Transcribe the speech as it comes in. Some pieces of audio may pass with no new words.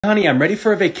Honey, I'm ready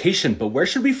for a vacation, but where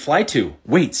should we fly to?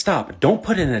 Wait, stop. Don't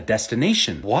put in a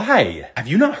destination. Why? Have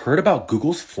you not heard about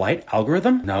Google's flight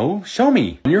algorithm? No? Show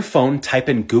me. On your phone, type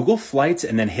in Google Flights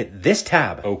and then hit this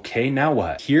tab. Okay, now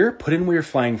what? Here, put in where you're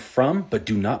flying from, but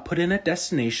do not put in a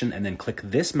destination and then click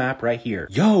this map right here.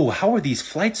 Yo, how are these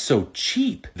flights so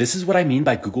cheap? This is what I mean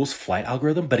by Google's flight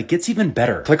algorithm, but it gets even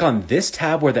better. Click on this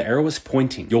tab where the arrow is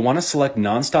pointing. You'll want to select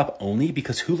nonstop only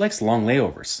because who likes long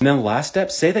layovers? And then the last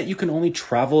step, say that you can only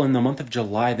travel in the month of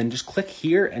July, then just click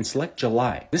here and select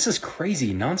July. This is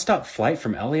crazy. Nonstop flight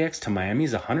from LAX to Miami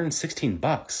is 116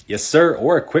 bucks. Yes, sir.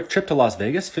 Or a quick trip to Las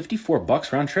Vegas, 54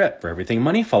 bucks round trip. For everything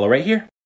money, follow right here.